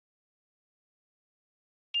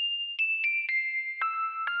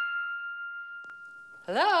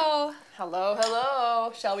Hello. Hello,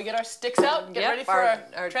 hello. Shall we get our sticks out and get ready for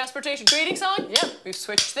our transportation greeting song? Yep. We've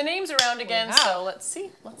switched the names around again, so let's see.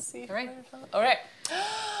 All right. All right.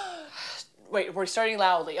 Wait, we're starting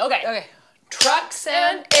loudly. Okay. Okay. Trucks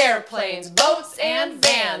and airplanes, boats and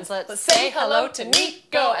vans. Let's say hello to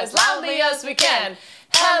Nico as loudly as we can.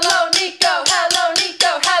 Hello, Nico. Hello,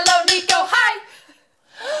 Nico. Hello, Nico. Hi.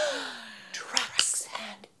 Trucks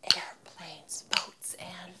and airplanes, boats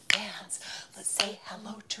and vans. Let's say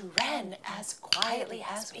hello to Ren as quietly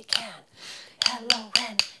as we can. Hello,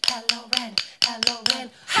 Ren. Hello, Ren. Hello,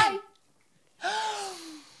 Ren. Hi.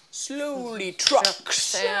 Slowly,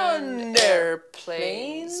 trucks and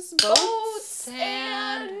airplanes, boats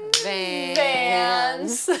and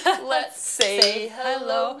vans. Let's say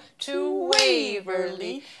hello to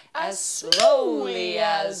Waverly as slowly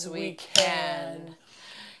as we can.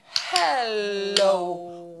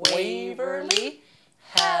 Hello, Waverly.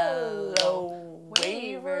 Hello,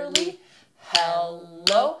 Waverly.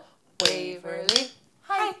 Hello, Waverly.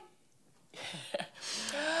 Hi.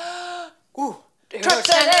 Ooh. Trucks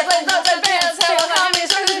and airplanes, boats and vans. Hello, Hammy, as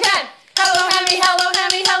soon as we can. Hello, Hammy. Hello,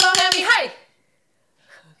 Hammy. Hello, Hammy. Hi.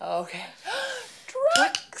 Okay.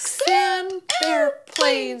 Trucks and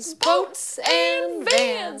airplanes, boats and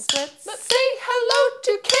vans. Let's say hello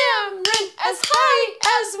to Cameron as high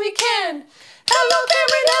as we can. Hello,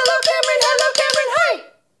 Cameron. Hello, Cameron. Hello, Cameron.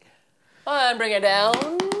 Hi. And bring it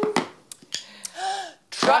down.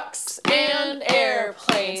 Trucks and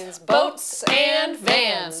airplanes, boats and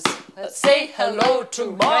vans. Let's say hello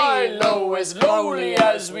to Milo as slowly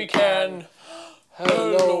as we can.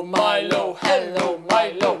 Hello, Milo. Hello,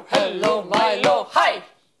 Milo. Hello, Milo. Hi.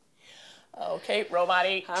 Okay,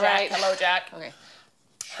 Romani. Jack. Right. Hello, Jack. Okay.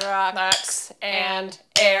 Trucks and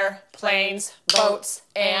airplanes, boats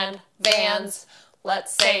and vans.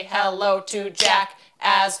 Let's say hello to Jack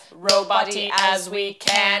as robot-y as we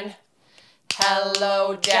can.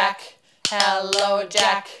 Hello, Jack. Hello,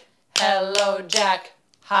 Jack. Hello, Jack.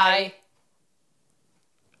 Hi.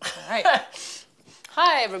 All right.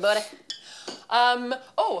 Hi, everybody. We're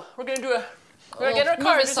gonna do we're gonna get in our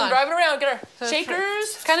car, do some driving around, get our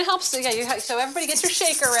shakers. Kind of helps. Yeah. So everybody get your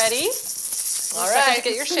shaker ready. All right.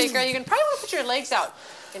 Get your shaker. You can probably want to put your legs out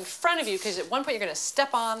in front of you because at one point you're going to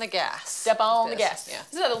step on the gas. Step on the gas. Yeah.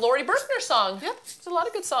 This is a Lori Berkner song. Yep. There's a lot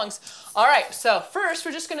of good songs. All right. So first,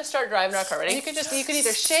 we're just going to start driving our car. Ready? You can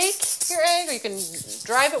either shake your egg or you can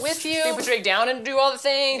drive it with you. You can put your egg down and do all the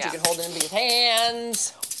things. Yeah. You can hold it in both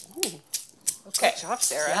hands. Ooh. Okay. Good job,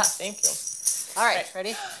 Sarah. Yeah. Thank you. All right.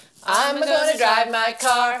 Ready? I'm gonna drive my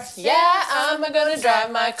car. Yeah, I'm gonna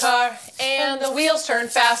drive my car. And the wheels turn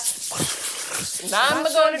fast. And I'm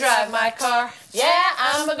gonna drive my car. Yeah,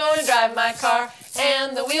 I'm gonna drive my car.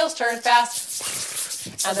 And the wheels turn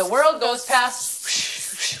fast. And the world goes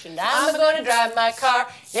past. And I'm gonna drive my car.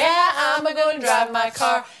 Yeah, I'm gonna drive my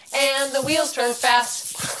car. And the wheels turn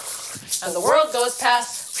fast. And the world goes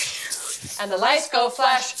past. And the lights go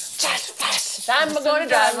flash. Flash. I'm gonna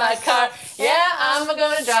drive my car. Yeah, I'm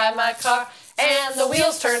gonna drive my car. And the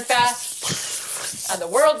wheels turn fast. And the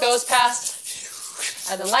world goes past.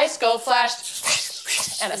 And the lights go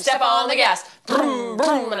flash. And I step on the gas. Broom,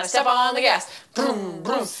 broom. And I step on the gas. Broom,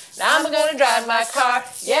 broom. Now I'm gonna drive my car.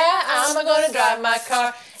 Yeah, I'm gonna drive my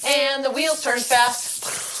car. And the wheels turn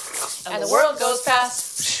fast. And the world goes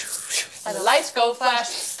past. And the lights go flash.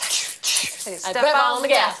 I step on the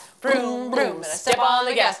gas. Broom, broom. And I step on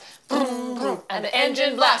the gas. Broom, broom. And the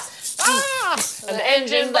engine blasts. And the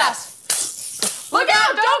engine blasts. Look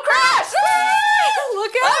out, don't crash!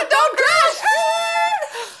 Look out, don't crash!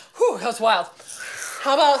 Whew, that was wild.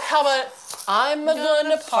 How about, I'm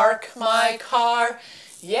gonna park my car.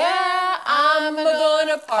 Yeah, I'm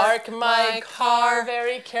gonna park my car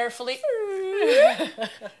very carefully. Yeah,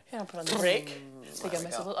 put on the brake. Think I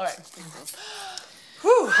messed a little. All right.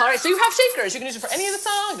 Whew. All right, so you have shakers. You can use it for any of the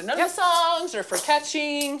songs, or none of the songs, or for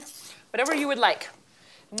catching, whatever you would like.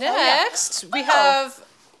 Next, we have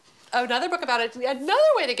another book about it.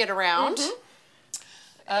 Another way to get around.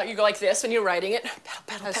 You go like this when you're riding it.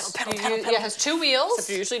 Pedal. Yeah, it has two wheels. Except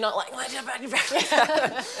you're usually not like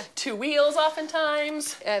two wheels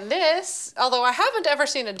oftentimes. And this, although I haven't ever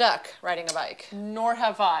seen a duck riding a bike. Nor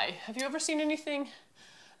have I. Have you ever seen anything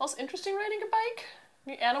else interesting riding a bike?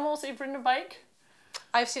 Any animals that you've ridden a bike?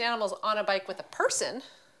 I've seen animals on a bike with a person.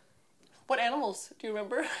 What animals do you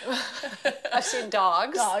remember? I've seen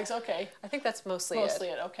dogs. Dogs, okay. I think that's mostly it. Mostly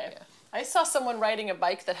it, okay. Yeah. I saw someone riding a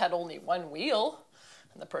bike that had only one wheel,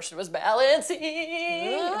 and the person was balancing.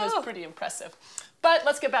 Oh. It was pretty impressive. But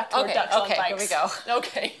let's get back to our ducks on bikes. Here we go.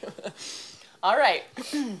 Okay. All right.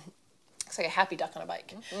 Looks like a happy duck on a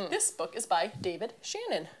bike. This book is by David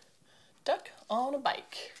Shannon. Duck on a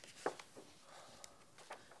bike.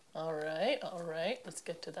 All right. Let's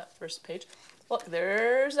get to that first page. Look,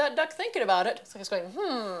 there's that duck thinking about it. It's like it's going,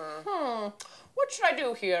 What should I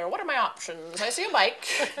do here? What are my options? I see a bike,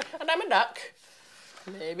 and I'm a duck.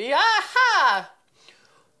 Maybe, aha!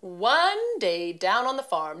 One day down on the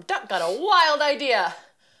farm, Duck got a wild idea.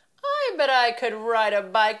 I bet I could ride a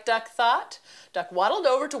bike, Duck thought. Duck waddled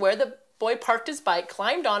over to where the boy parked his bike,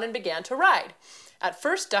 climbed on, and began to ride. At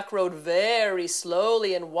first, Duck rode very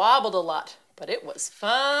slowly and wobbled a lot, but it was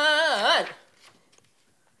fun.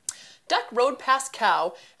 Duck rode past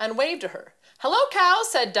Cow and waved to her. Hello, Cow,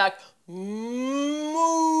 said Duck.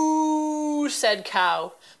 Moo, said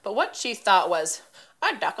Cow. But what she thought was,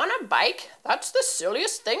 a duck on a bike? That's the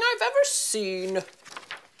silliest thing I've ever seen.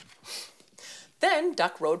 Then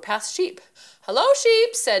Duck rode past Sheep. Hello,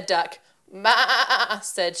 Sheep, said Duck. Ma,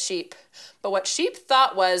 said Sheep. But what Sheep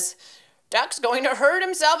thought was, Duck's going to hurt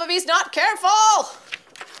himself if he's not careful.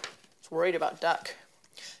 He's worried about Duck.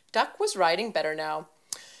 Duck was riding better now.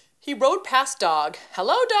 He rode past Dog.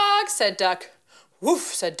 Hello, Dog, said Duck.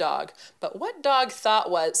 Woof, said Dog. But what Dog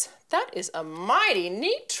thought was, that is a mighty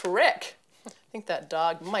neat trick. I think that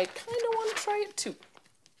dog might kind of want to try it too.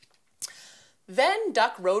 Then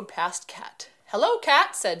Duck rode past Cat. Hello,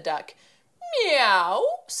 Cat, said Duck. Meow,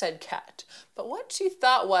 said Cat. But what she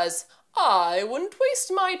thought was, I wouldn't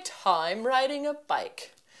waste my time riding a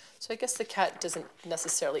bike. So I guess the cat isn't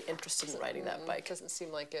necessarily interested in riding that bike. Doesn't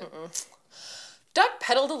seem like it. Duck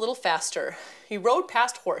pedaled a little faster. He rode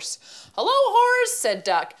past Horse. Hello, Horse, said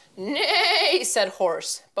Duck. Nay, said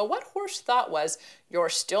Horse. But what Horse thought was, you're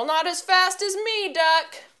still not as fast as me,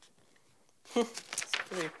 Duck. It's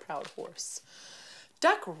a very proud horse.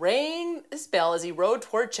 Duck rang his bell as he rode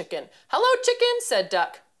toward Chicken. Hello, Chicken, said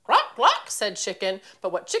Duck. Cluck, cluck, said Chicken.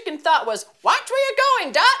 But what Chicken thought was, watch where you're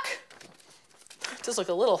going, Duck. It does look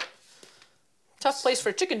a little tough place for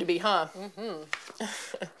a chicken to be, huh?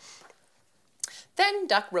 Then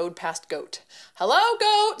Duck rode past Goat. Hello,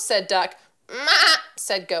 Goat, said Duck. Ma,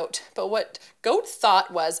 said Goat. But what Goat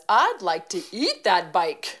thought was, I'd like to eat that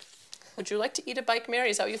bike. Would you like to eat a bike, Mary?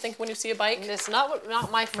 Is that what you think when you see a bike? It's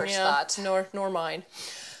not my first thought. Nor mine.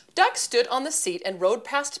 Duck stood on the seat and rode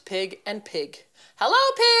past Pig and Pig. Hello,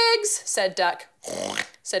 pigs, said Duck.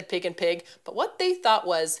 Said Pig and Pig. But what they thought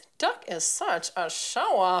was, Duck is such a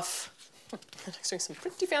show-off. Duck's doing some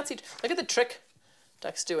pretty fancy... Look at the trick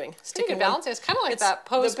Duck's doing. Sticking balance. It's kind of like that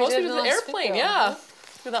pose we did with the airplane, yeah.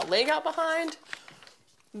 With that leg out behind.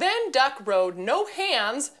 Then Duck rode no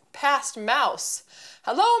hands past Mouse.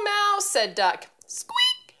 Hello, Mouse, said Duck.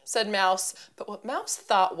 Squeak, said Mouse. But what Mouse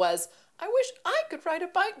thought was, I wish I could ride a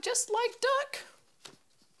bike just like Duck.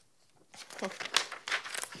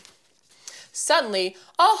 Suddenly,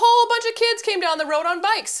 a whole bunch of kids came down the road on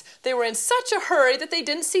bikes. They were in such a hurry that they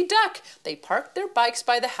didn't see Duck. They parked their bikes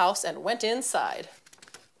by the house and went inside.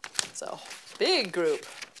 It's a big group.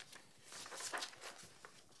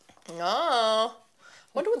 Oh,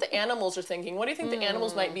 wonder what the animals are thinking. What do you think the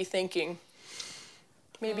animals might be thinking?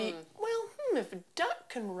 Maybe, well, if a duck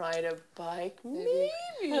can ride a bike, maybe.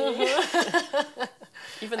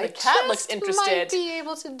 Even the cat looks interested. Might be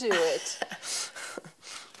able to do it.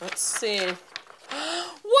 Let's see.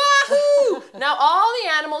 Wahoo! Now all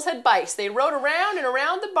the animals had bikes. They rode around and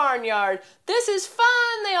around the barnyard. This is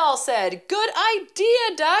fun, they all said. Good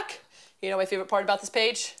idea, Duck. You know my favorite part about this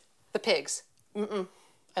page? The pigs.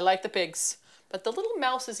 I like the pigs. But the little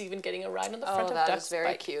mouse is even getting a ride on the front of Duck's bike. That is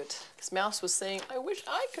very cute. Because Mouse was saying, I wish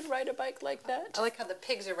I could ride a bike like that. I like how the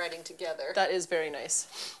pigs are riding together. That is very nice.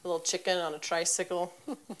 A little chicken on a tricycle.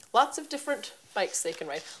 Lots of different bikes they can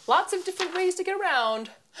ride. Lots of different ways to get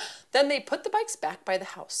around. Then they put the bikes back by the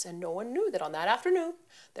house, and no one knew that on that afternoon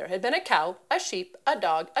there had been a cow, a sheep, a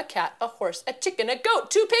dog, a cat, a horse, a chicken, a goat,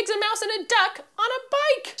 2 pigs, a mouse, and a duck on a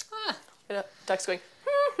bike. Ah. Duck's going,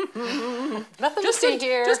 nothing to see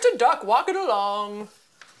here. Just a duck walking along.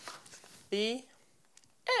 The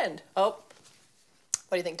end. Oh,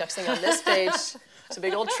 what do you think Duck's saying on this page? It's a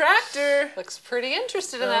big old tractor. Looks pretty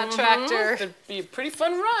interested in that tractor. Could be a pretty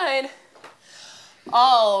fun ride.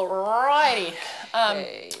 All righty.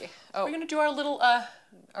 Okay. We're going to do our little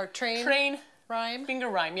our train rhyme. Finger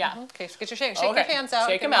rhyme, yeah. Okay, so get your shake your hands out.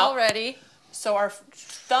 Shake them all out. ready. So our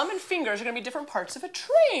thumb and fingers are going to be different parts of a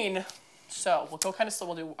train. So we'll go kind of slow.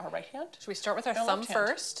 We'll do our right hand. Should we start with our thumb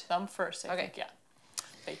first? Thumb first, I think, yeah.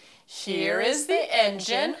 Okay. Here is the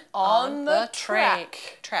engine on the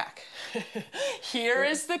track. Here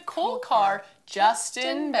is the coal car just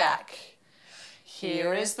in back.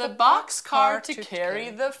 Here is the box car to carry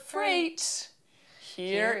the freight.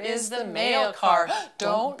 Here is the mail car.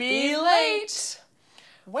 Don't be late.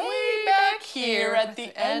 Way back here at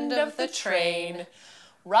the end of the train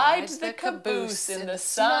rides the caboose in the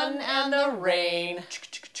sun and the rain.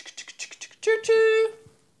 Choo-choo.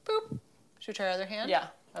 Boop. Should we try our other hand? Yeah.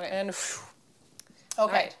 Okay. And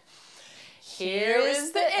Okay. right. Here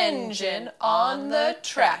is the engine on the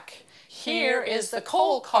track. Here is the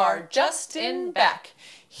coal car just in back.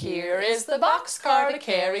 Here is the boxcar to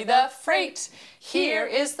carry the freight. Here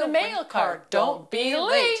is the mail car, don't be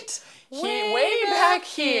late. Way back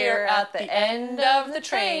here at the end of the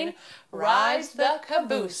train rides the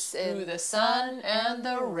caboose through the sun and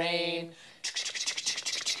the rain.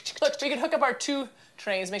 Look, we can hook up our 2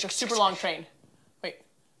 trains, make a super long train. Wait,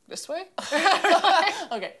 this way?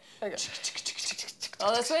 Okay.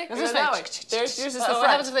 Oh, this way? This That way. way. There's yours is the What front.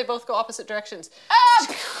 happens if they both go opposite directions?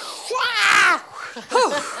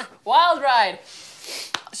 Wild ride.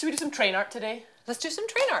 Should we do some train art today? Let's do some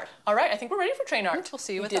train art. All right, I think we're ready for train art. We'll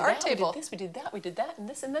see you We at did the art that, table. We did this, we did that, we did that, and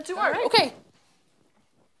this, and let's do All art. right. Okay.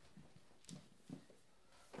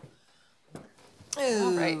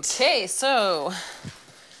 All right. Okay, so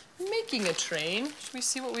making a train. Should we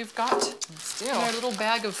see what we've got? Let's do. In our little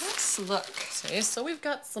bag of. Let's look. Okay, so we've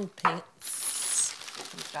got some paints.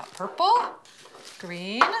 We've got purple,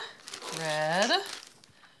 green, red,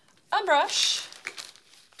 a brush,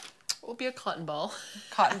 Will be a cotton ball,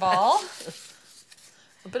 cotton ball,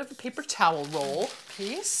 a bit of a paper towel roll,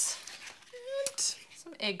 piece, and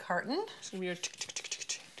some egg carton. it's gonna be your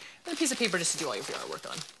and a piece of paper just to do all your artwork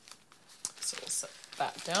on. So we'll set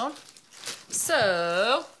that down.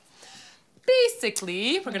 So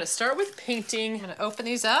basically, we're gonna start with painting. I'm gonna open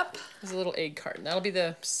these up. There's a little egg carton. That'll be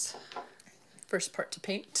the first part to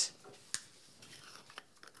paint.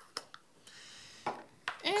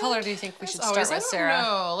 What color do you think we should As start always, with, Sarah?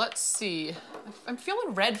 No, let's see. I'm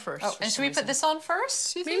feeling red first. Oh, for and should some we put reason. this on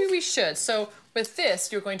first? Do you Maybe think? we should. So with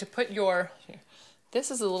this, you're going to put your. Here,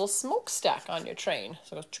 this is a little smokestack on your train.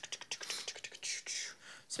 So it goes.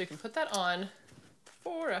 So you can put that on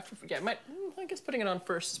before, after. Yeah, I guess putting it on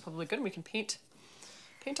first is probably good. And we can paint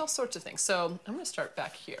all sorts of things. So I'm going to start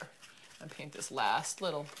back here and paint this last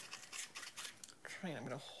little train. I'm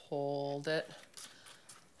going to hold it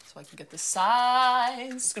so I can get the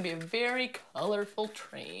sides. It's going to be a very colorful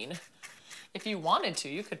train. If you wanted to,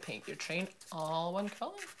 you could paint your train all one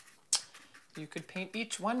color. You could paint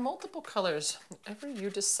each one multiple colors, whatever you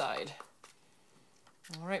decide.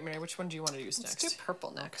 All right, Mary, which one do you want to use next? Let's do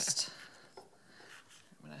purple next.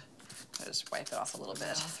 I'm gonna just wipe it off a little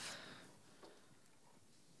bit.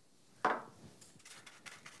 At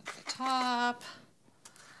the top,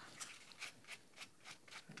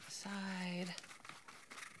 the side.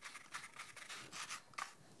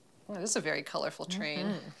 Oh, this is a very colorful train.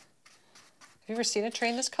 Have you ever seen a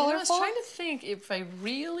train this You know, I colorful? was trying to think if I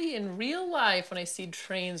really, in real life, when I see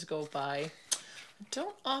trains go by, I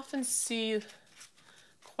don't often see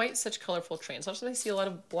quite such colorful trains. Sometimes I see a lot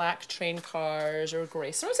of black train cars or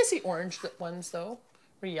gray. Sometimes I see orange ones, though,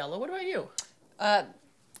 or yellow. What about you?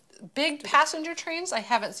 Big passenger trains, I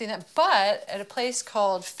haven't seen that, but at a place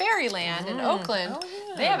called Fairyland in Oakland,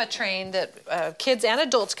 they have a train that kids and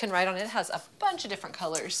adults can ride on. It has a bunch of different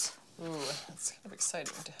colors. Ooh, that's kind of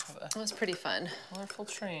exciting to have a It was pretty fun. colorful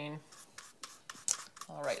train.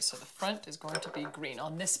 All right, so the front is going to be green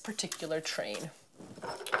on this particular train.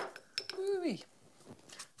 Ooh-wee.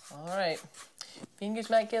 All right, fingers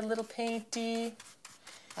might get a little painty.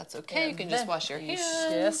 That's okay, you And can just then- wash your hands.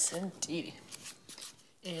 Yes, indeed.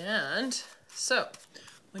 And so,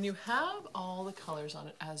 when you have all the colors on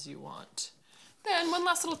it as you want, then one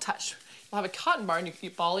last little touch. You'll have a cotton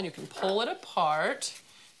ball and you can pull it apart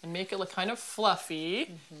and make it look kind of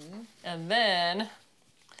fluffy. And then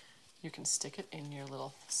you can stick it in your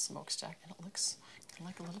little smokestack and it looks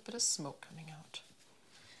like a little bit of smoke coming out.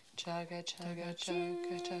 Chugga, chugga,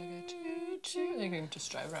 chugga, chugga, choo, choo. And you can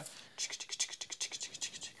just drive around.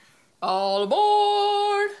 All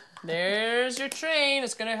aboard! There's your train.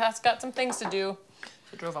 It's got some things to do.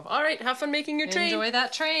 So drove off. All right, have fun making your train. Enjoy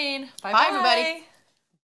that train. Bye, everybody.